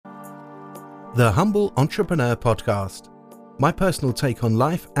The Humble Entrepreneur Podcast. My personal take on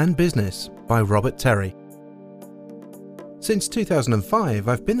life and business by Robert Terry. Since 2005,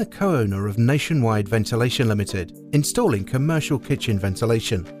 I've been the co-owner of Nationwide Ventilation Limited, installing commercial kitchen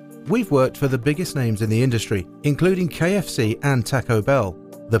ventilation. We've worked for the biggest names in the industry, including KFC and Taco Bell.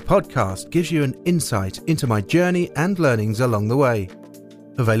 The podcast gives you an insight into my journey and learnings along the way.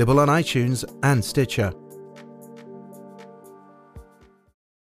 Available on iTunes and Stitcher.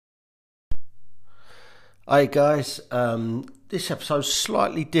 Hey guys, this episode's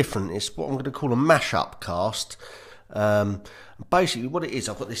slightly different. It's what I'm going to call a mashup cast. Basically what it is,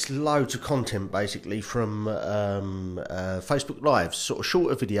 I've got this loads of content basically from Facebook Lives, sort of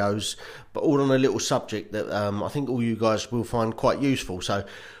shorter videos, but all on a little subject that I think all you guys will find quite useful. So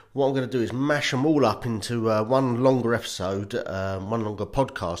what I'm going to do is mash them all up into one longer episode, one longer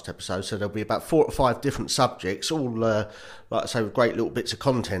podcast episode. So there'll be about 4 or 5 different subjects, all like I say, with great little bits of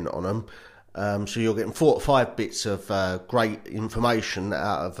content on them. So you're getting 4 or 5 bits of great information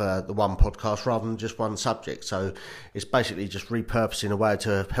out of the one podcast rather than just one subject. So it's basically just repurposing a way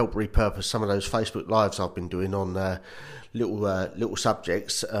to help repurpose some of those Facebook Lives I've been doing on little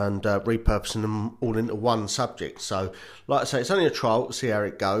subjects and repurposing them all into one subject. So like I say, it's only a trial to see how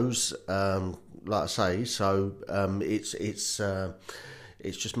it goes. Like I say, so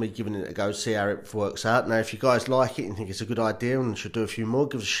it's just me giving it a go, see how it works out. Now, if you guys like it and think it's a good idea and should do a few more,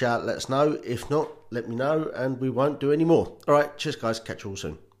 give us a shout, let us know. If not, let me know and we won't do any more. All right, cheers guys, catch you all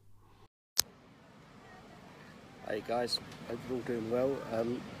soon. Hey guys, hope you're all doing well.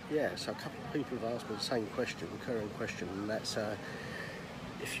 So a couple of people have asked me the same question, recurring question, and that's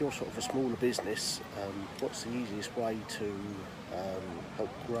if you're sort of a smaller business, what's the easiest way to help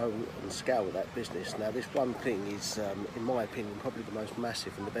grow and scale that business? Now, this one thing is, in my opinion, probably the most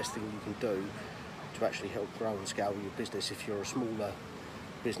massive and the best thing you can do to actually help grow and scale your business if you're a smaller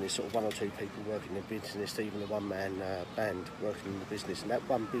business, sort of 1 or 2 people working in business, even a one-man band working in the business. And that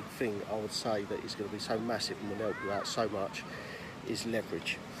one big thing I would say that is going to be so massive and will help you out so much is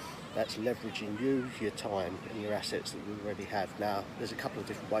leverage. That's leveraging you, your time and your assets that you already have. Now, there's a couple of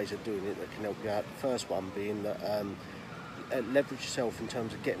different ways of doing it that can help you out. The first one being that leverage yourself in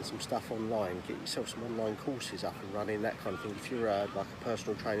terms of getting some stuff online, get yourself some online courses up and running, that kind of thing. If you're like a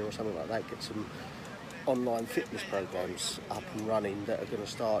personal trainer or something like that, get some online fitness programs up and running that are going to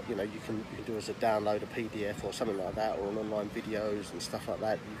start, you can do as a download a PDF or something like that, or on online videos and stuff like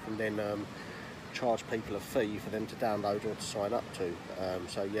that. You can then charge people a fee for them to download or to sign up to.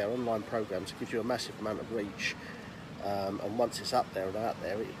 Online programs give you a massive amount of reach. And once it's up there and out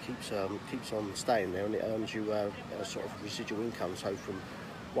there, it keeps on staying there, and it earns you a sort of residual income. So from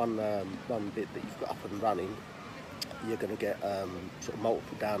one bit that you've got up and running, you're going to get sort of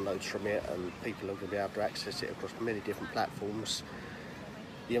multiple downloads from it, and people are going to be able to access it across many different platforms.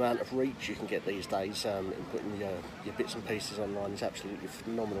 The amount of reach you can get these days in putting your bits and pieces online is absolutely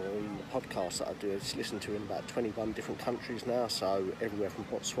phenomenal. I mean, the podcast that I do is listened to in about 21 different countries now, so everywhere from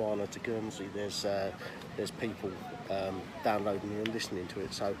Botswana to Guernsey, there's people downloading and listening to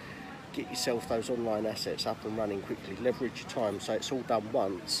it. So get yourself those online assets up and running quickly, leverage your time so it's all done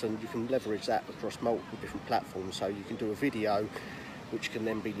once, and you can leverage that across multiple different platforms. So you can do a video which can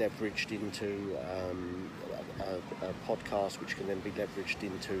then be leveraged into a podcast, which can then be leveraged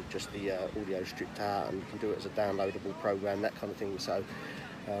into just the audio stripped out, and you can do it as a downloadable program, that kind of thing. So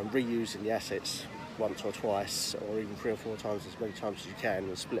reusing the assets once or twice, or even 3 or 4 times, as many times as you can,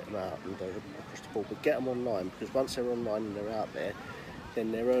 and split them out and across the board. But get them online, because once they're online and they're out there,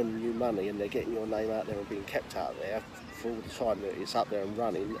 then they're earning you money and they're getting your name out there and being kept out there for all the time that it's up there and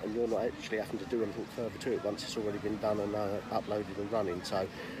running, and you're not actually having to do anything further to it once it's already been done and uploaded and running. So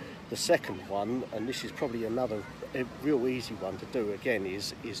the second one, and this is probably a real easy one to do again,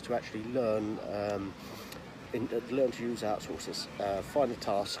 is to actually learn to use outsourcers. Find the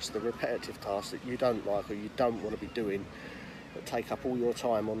tasks, the repetitive tasks that you don't like or you don't want to be doing, that take up all your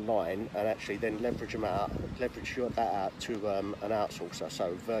time online, and actually then leverage that out to an outsourcer,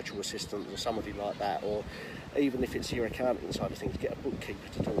 so virtual assistant or somebody like that, or even if it's your accounting side of things, get a bookkeeper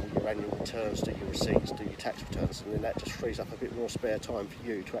to do all your annual returns, do your receipts, do your tax returns, and then that just frees up a bit more spare time for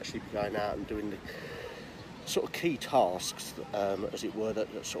you to actually be going out and doing the sort of key tasks, as it were, that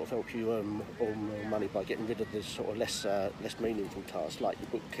sort of help you earn more money by getting rid of the sort of less meaningful tasks, like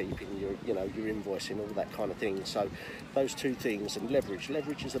your bookkeeping, your invoicing, all that kind of thing. So those 2 things, and leverage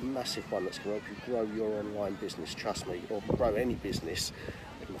is a massive one that's going to help you grow your online business, trust me, or grow any business.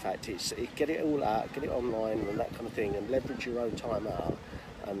 In fact, get it all out, get it online and that kind of thing, and leverage your own time out,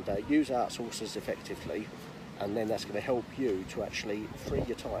 and use outsourcers effectively. And then that's going to help you to actually free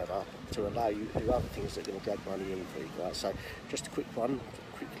your time up to allow you to do other things that are going to drag money in for you guys. So just a quick little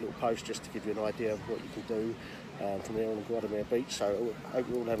post just to give you an idea of what you can do from here on Guadamare Beach. So I hope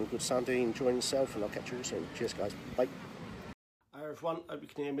you're all having a good Sunday, enjoying yourself, and I'll catch you all soon. Cheers guys, bye. Hi everyone, hope you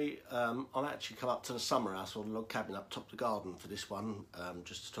can hear me. I'm actually come up to the summer house or the log cabin up top of the garden for this one,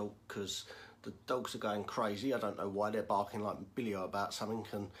 just to talk, because the dogs are going crazy. I don't know why, they're barking like Billy-O about something,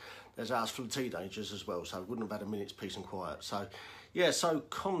 and there's a house full of teenagers as well, so I wouldn't have had a minute's peace and quiet. So yeah, so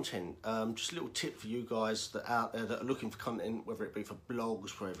content, just a little tip for you guys that out there that are looking for content, whether it be for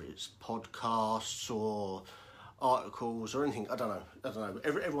blogs, whether it's podcasts or articles or anything. I don't know.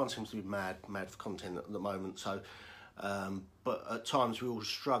 Everyone seems to be mad for content at the moment. So but at times we all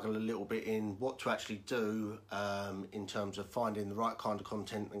struggle a little bit in what to actually do in terms of finding the right kind of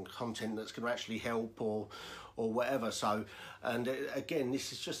content and content that's going to actually help or whatever. So, and again,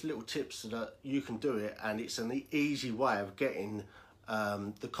 this is just little tips so that you can do it, and it's an easy way of getting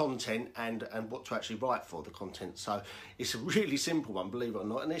the content and what to actually write for the content. So it's a really simple one, believe it or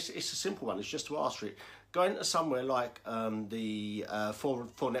not, and it's a simple one. It's just to ask for it. Go into somewhere like the for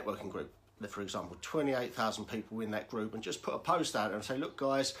networking group, for example, 28,000 people in that group, and just put a post out there and say, look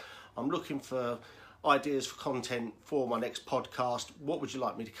guys, I'm looking for ideas for content for my next podcast. What would you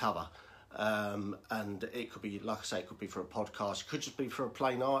like me to cover? And it could be, like I say, it could be for a podcast, it could just be for a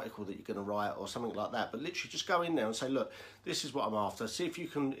plain article that you're going to write or something like that. But literally just go in there and say, look, this is what I'm after. See if you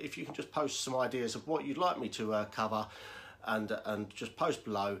can just post some ideas of what you'd like me to cover, and just post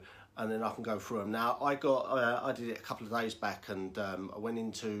below, and then I can go through them. Now I did it a couple of days back, and I went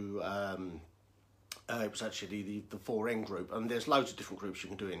into it was actually the 4N group, and there's loads of different groups you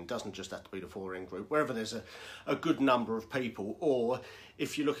can do it in. It doesn't just have to be the 4N group. Wherever there's a good number of people, or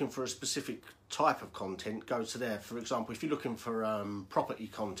if you're looking for a specific type of content, go to there. For example, if you're looking for property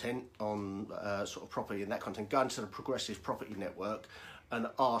content on sort of property and that content, go into the Progressive Property Network and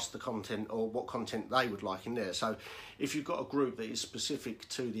ask the content or what content they would like in there. So if you've got a group that is specific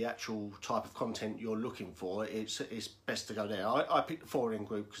to the actual type of content you're looking for, it's best to go there. I picked the 4N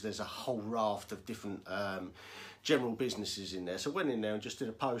group because there's a whole raft of different general businesses in there. So I went in there and just did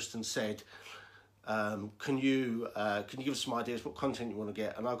a post and said, can you give us some ideas what content you want to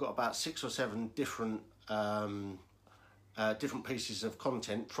get? And I got about 6 or 7 different different pieces of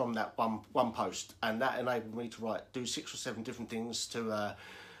content from that one post, and that enabled me to do 6 or 7 different things to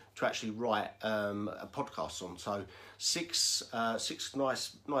actually write a podcast on. So six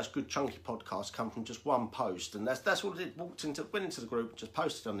nice good chunky podcasts come from just one post, and that's what I did. Went into the group, just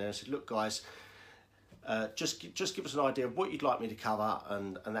posted on there and said, look guys, just give us an idea of what you'd like me to cover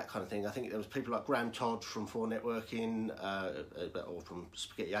and that kind of thing. I think there was people like Graham Todd from 4Networking or from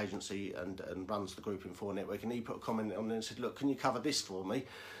Spaghetti Agency and runs the group in 4Networking. He put a comment on there and said, look, can you cover this for me?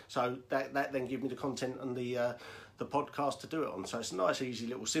 So that then gave me the content and the podcast to do it on. So it's a nice, easy,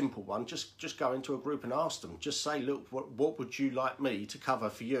 little, simple one. Just go into a group and ask them. Just say, look, what would you like me to cover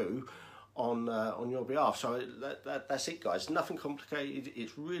for you on your behalf? So that's it guys, nothing complicated,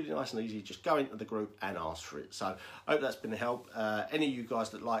 it's really nice and easy. Just go into the group and ask for it. So I hope that's been a help. Any of you guys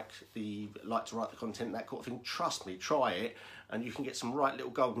that like to write the content, that kind of thing, trust me, try it, and you can get some right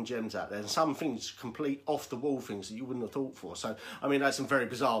little golden gems out there, and some things, complete off the wall things that you wouldn't have thought for. So I mean, there's some very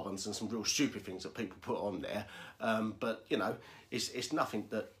bizarre ones and some real stupid things that people put on there, but you know, it's nothing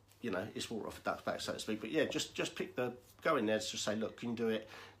that, you know, it's water off a duck's back, so to speak. But yeah, just go in there, just say, look, can you do it?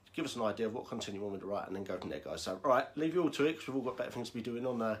 Give us an idea of what content you want me to write, and then go from there, guys. So, all right, leave you all to it, because we've all got better things to be doing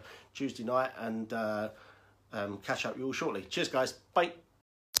on Tuesday night, and catch up with you all shortly. Cheers, guys. Bye.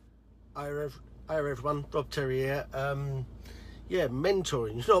 Hi, everyone. Rob Terry here. Yeah,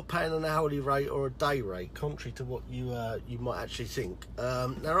 mentoring. You're not paying an hourly rate or a day rate, contrary to what you might actually think.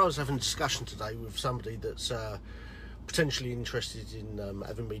 Now, I was having a discussion today with somebody that's potentially interested in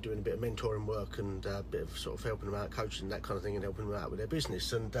having me doing a bit of mentoring work and a bit of sort of helping them out, coaching, that kind of thing, and helping them out with their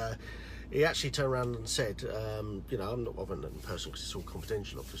business. And he actually turned around and said, you know, I'm not bothering in person because it's all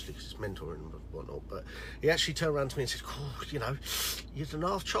confidential, obviously, because it's mentoring and whatnot, but he actually turned around to me and said, oh, you know, you don't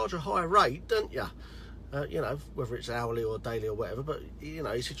have to charge a higher rate, don't you? You know, whether it's hourly or daily or whatever, but, you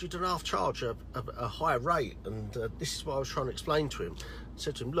know, he said, you don't have to charge a higher rate. And this is what I was trying to explain to him. I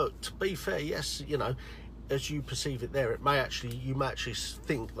said to him, look, to be fair, yes, you know, as you perceive it there, you may actually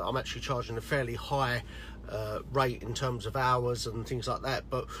think that I'm actually charging a fairly high rate in terms of hours and things like that.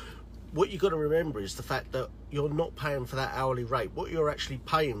 But what you've got to remember is the fact that you're not paying for that hourly rate. What you're actually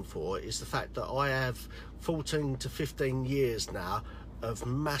paying for is the fact that I have 14 to 15 years now of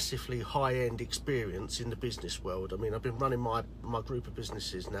massively high-end experience in the business world. I mean, I've been running my group of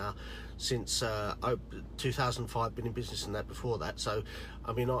businesses now since 2005, been in business and that before that. So,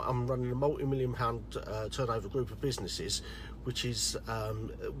 I mean, I'm running a multi-million-pound turnover group of businesses which is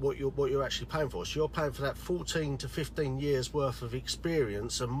what you're actually paying for. So you're paying for that 14 to 15 years worth of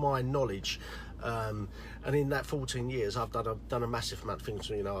experience and my knowledge. And in that 14 years, I've done a massive amount of things.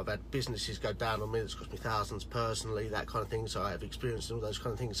 You know, I've had businesses go down on me. It's cost me thousands personally, that kind of thing. So I have experience in all those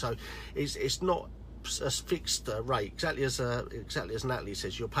kind of things. So it's not a fixed rate, exactly as Natalie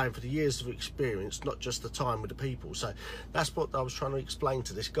says. You're paying for the years of experience, not just the time with the people. So that's what I was trying to explain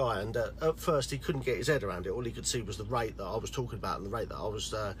to this guy, and at first he couldn't get his head around it. All he could see was the rate that I was talking about and the rate that I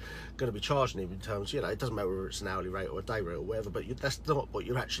was going to be charging him in terms, you know, it doesn't matter whether it's an hourly rate or a day rate or whatever, but that's not what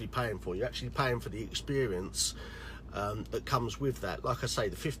you're actually paying for. You're actually paying for the experience that comes with that. Like I say,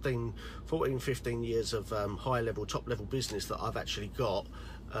 the 15 years of high level, top level business that I've actually got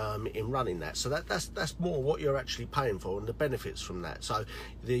in running that. So that's more what you're actually paying for and the benefits from that. So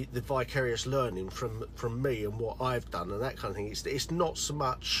the vicarious learning from me and what I've done and that kind of thing, it's not so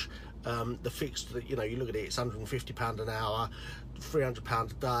much the fixed, that, you know, you look at it, it's £150 an hour,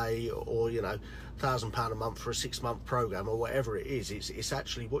 £300 a day, or, you know, £1,000 a month for a 6-month program or whatever it is. It's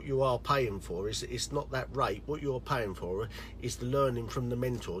actually what you are paying for. It's not that rate. What you're paying for is the learning from the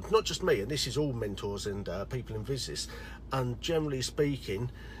mentor, not just me, and this is all mentors and people in business. And generally speaking,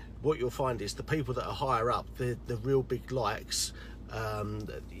 what you'll find is the people that are higher up, the real big likes,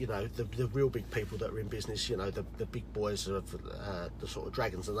 you know, the real big people that are in business, you know, the big boys of the sort of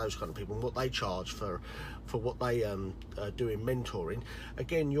dragons and those kind of people, and what they charge for what they do in mentoring.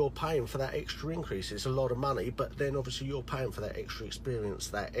 Again, you're paying for that extra increase. It's a lot of money, but then obviously you're paying for that extra experience,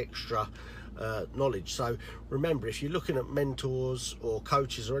 that extra knowledge. So remember, if you're looking at mentors or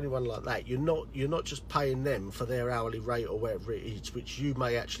coaches or anyone like that, you're not just paying them for their hourly rate or whatever it is, which you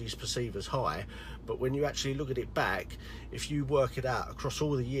may actually perceive as high, but when you actually look at it back, if you work it out across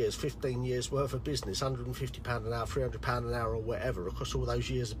all the years, 15 years worth of business, £150 an hour, £300 an hour or whatever, across all those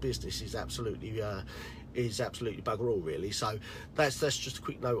years of business is absolutely bugger all, really. So that's just a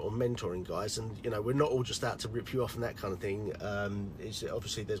quick note on mentoring, guys. And, you know, we're not all just out to rip you off and that kind of thing.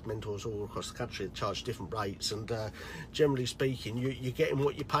 Obviously there's mentors all across the country that charge different rates, and generally speaking, you're getting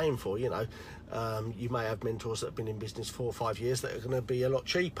what you're paying for. You know, you may have mentors that have been in business 4 or 5 years that are going to be a lot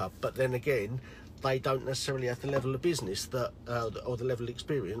cheaper, but then again, they don't necessarily have the level of business that or the level of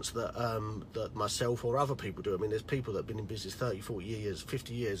experience that that myself or other people do. I mean, there's people that have been in business 30, 40 years,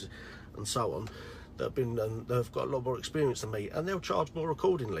 50 years and so on, that have been and they've got a lot more experience than me, and they'll charge more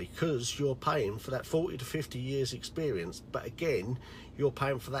accordingly, because you're paying for that 40 to 50 years experience. But again, you're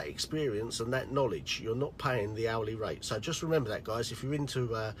paying for that experience and that knowledge. You're not paying the hourly rate. So just remember that, guys. If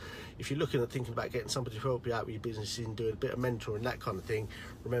you're looking at thinking about getting somebody to help you out with your business and doing a bit of mentoring, that kind of thing,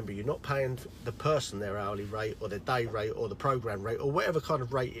 remember, you're not paying the person their hourly rate or their day rate or the program rate or whatever kind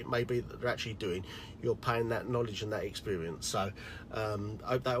of rate it may be that they're actually doing. You're paying that knowledge and that experience. So I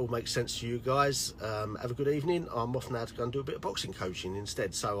hope that all makes sense to you guys. Have a good evening. I'm off now to go and do a bit of boxing coaching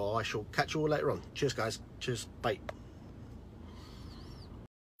instead, so I shall catch you all later on. Cheers, guys. Cheers. Bye.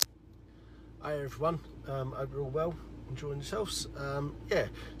 Hi everyone, hope you're all well, enjoying yourselves. Yeah,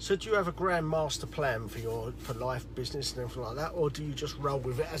 so do you have a grand master plan for life, business and everything like that, or do you just roll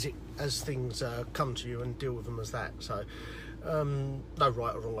with it as things come to you and deal with them as that? So no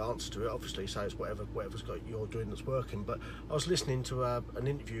right or wrong answer to it, obviously, so it's whatever's got you're doing that's working. But I was listening to an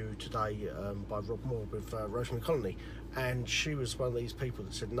interview today by Rob Moore with Rosemary Colony, and she was one of these people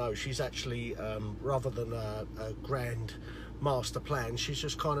that said no, she's actually rather than a grand master plan, she's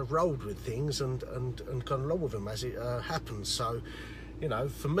just kind of rolled with things and gone along with them as it happens. So, you know,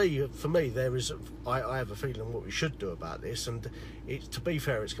 for me, I have a feeling what we should do about this, and to be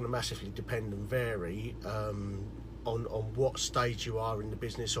fair, it's going to massively depend and vary on what stage you are in the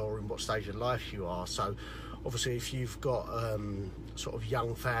business or in what stage of life you are. So obviously, if you've got sort of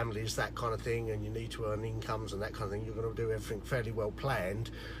young families, that kind of thing, and you need to earn incomes and that kind of thing, you're going to do everything fairly well planned,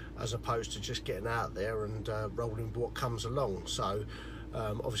 as opposed to just getting out there and rolling with what comes along. So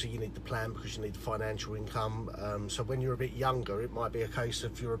obviously you need the plan because you need the financial income. So when you're a bit younger, it might be a case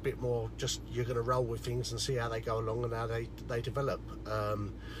of you're a bit more just, you're going to roll with things and see how they go along and how they develop.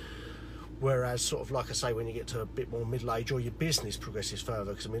 Whereas, sort of like I say, when you get to a bit more middle age or your business progresses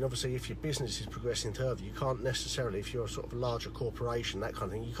further, because I mean, obviously, if your business is progressing further, you can't necessarily, if you're a sort of a larger corporation, that kind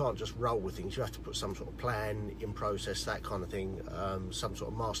of thing, you can't just roll with things. You have to put some sort of plan in process, that kind of thing, some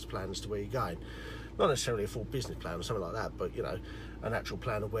sort of master plan as to where you're going. Not necessarily a full business plan or something like that, but, you know, an actual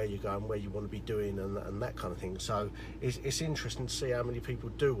plan of where you're going, where you want to be doing, and that kind of thing. So it's interesting to see how many people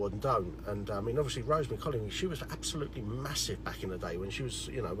do and don't. And I mean, obviously, Rosemary Collins, she was absolutely massive back in the day when she was,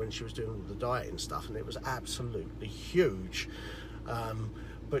 you know, when she was doing all the dieting stuff, and it was absolutely huge.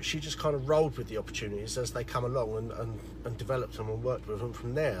 but she just kind of rolled with the opportunities as they come along and developed them and worked with them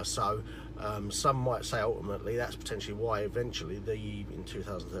from there. So some might say ultimately that's potentially why eventually in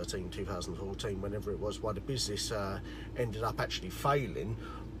 2013, 2014, whenever it was, why the business ended up actually failing.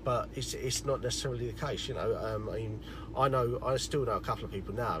 But it's not necessarily the case, you know. I still know a couple of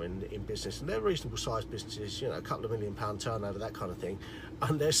people now in business, and they're reasonable sized businesses, you know, a couple of £1 million turnover, that kind of thing,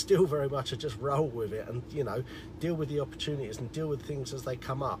 and they're still very much just roll with it and, you know, deal with the opportunities and deal with things as they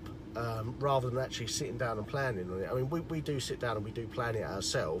come up, rather than actually sitting down and planning on it. I mean, we do sit down and we do plan it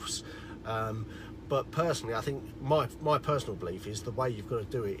ourselves. But personally, I think my personal belief is the way you've got to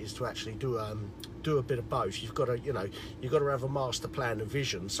do it is to actually do a bit of both. You've got to, you know, you've got to have a master plan and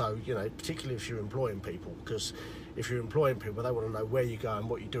vision. So, you know, particularly if you're employing people, because if you're employing people, they want to know where you're going,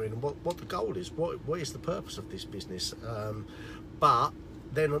 what you're doing, and what the goal is. What is the purpose of this business? But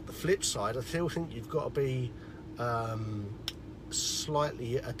then on the flip side, I still think you've got to be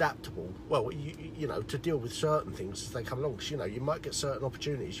slightly adaptable, well, you know, to deal with certain things as they come along, because, you know, you might get certain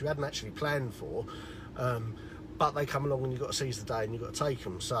opportunities you hadn't actually planned for, but they come along and you've got to seize the day and you've got to take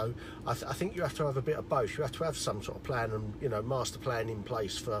them. So I think you have to have a bit of both. You have to have some sort of plan and, you know, master plan in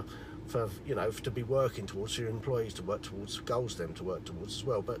place for you know, to be working towards, your employees to work towards, goals them to work towards as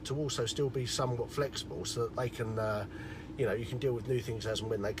well, but to also still be somewhat flexible so that they can you know, you can deal with new things as and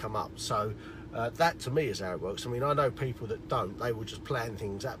when they come up. So that to me is how it works. I mean, I know people that don't. They will just plan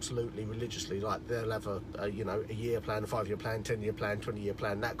things absolutely religiously, like they'll have a you know, a year plan, a 5-year plan, 10-year plan, 20-year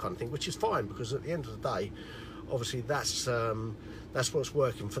plan, that kind of thing, which is fine, because at the end of the day, obviously that's what's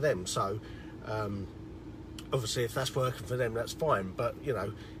working for them. So obviously if that's working for them, that's fine, but you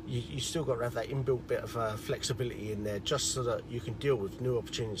know, you still got to have that inbuilt bit of flexibility in there, just so that you can deal with new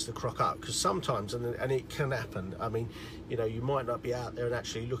opportunities that crock up, because sometimes, and it can happen, I mean, you know, you might not be out there and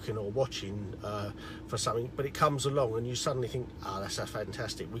actually looking or watching for something, but it comes along and you suddenly think, oh, that's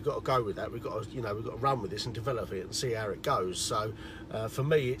fantastic, we've got to go with that, we've got to, you know, we've got to run with this and develop it and see how it goes. So for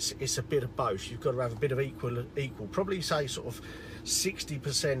me, it's a bit of both. You've got to have a bit of equal, probably say sort of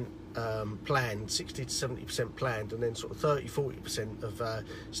 60% planned, 60 to 70% planned, and then sort of 30-40% of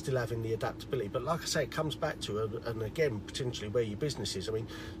still having the adaptability. But like I say, it comes back to, and again, potentially where your business is. I mean,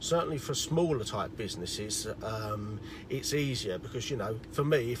 certainly for smaller type businesses, it's easier, because, you know, for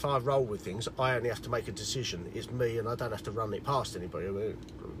me, if I roll with things, I only have to make a decision. It's me, and I don't have to run it past anybody. I mean,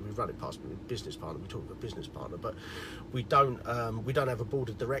 we run it past my business partner, we talk to a business partner, but we don't have a board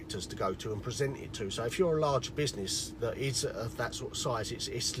of directors to go to and present it to. So if you're a large business that is of that sort of size,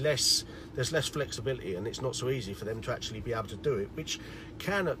 it's less, there's less flexibility, and it's not so easy for them to actually be able to do it, which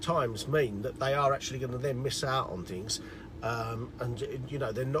can at times mean that they are actually going to then miss out on things, and you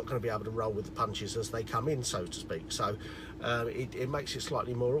know, they're not going to be able to roll with the punches as they come in, so to speak. So it makes it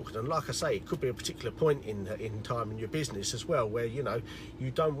slightly more awkward. And like I say, it could be a particular point in time in your business as well, where, you know,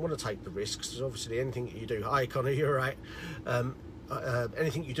 you don't want to take the risks, because obviously anything that you do, hi Connor, you're right,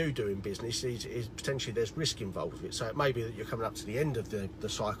 anything you do in business is potentially, there's risk involved with it. So it may be that you're coming up to the end of the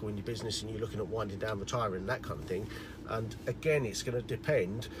cycle in your business and you're looking at winding down, retiring, that kind of thing. And again, it's going to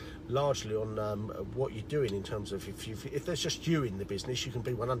depend largely on what you're doing, in terms of if there's just you in the business, you can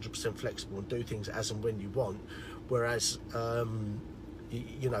be 100% flexible and do things as and when you want, whereas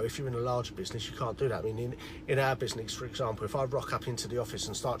you know, if you're in a large business, you can't do that. I mean, in our business, for example, if I rock up into the office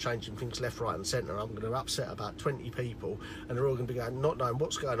and start changing things left, right and centre, I'm going to upset about 20 people, and they're all going to be going, not knowing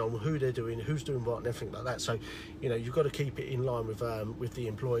what's going on, who they're doing, who's doing what, and everything like that. So, you know, you've got to keep it in line with the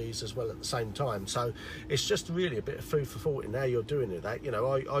employees as well at the same time. So it's just really a bit of food for thought in how you're doing it. That, you know,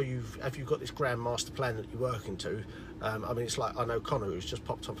 have you got this grand master plan that you're working to? I mean, it's like, I know Connor, who's just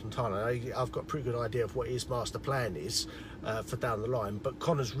popped up on time, I've got a pretty good idea of what his master plan is for down the line, but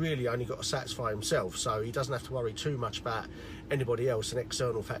Connor's really only got to satisfy himself, so he doesn't have to worry too much about anybody else and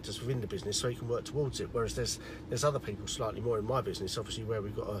external factors within the business, so he can work towards it. Whereas there's other people slightly more in my business, obviously, where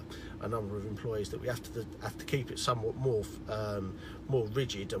we've got a number of employees that we have to keep it somewhat more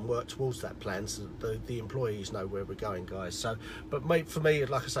rigid and work towards that plan, so that the employees know where we're going, guys. So, but for me,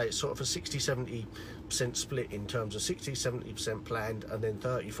 like I say, it's sort of a 60-70% split, in terms of 60-70% planned, and then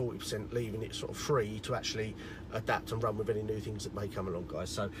 30-40% leaving it sort of free to actually adapt and run with any new things that may come along, guys.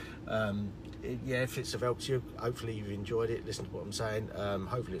 So yeah, if it's of help to you, hopefully you've enjoyed it, listen to what I'm saying,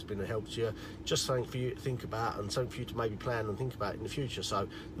 hopefully it's been a help to you, just something for you to think about, and something for you to maybe plan and think about in the future. So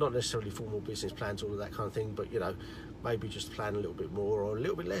not necessarily formal business plans, all of that kind of thing, but, you know, maybe just plan a little bit more or a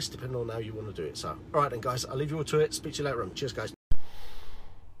little bit less, depending on how you want to do it. So all right then, guys, I'll leave you all to it. Speak to you later on. Cheers, guys.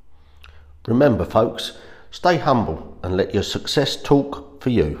 Remember, folks, stay humble and let your success talk for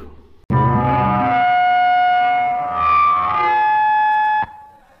you.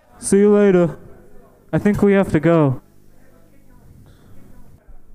 See you later. I think we have to go.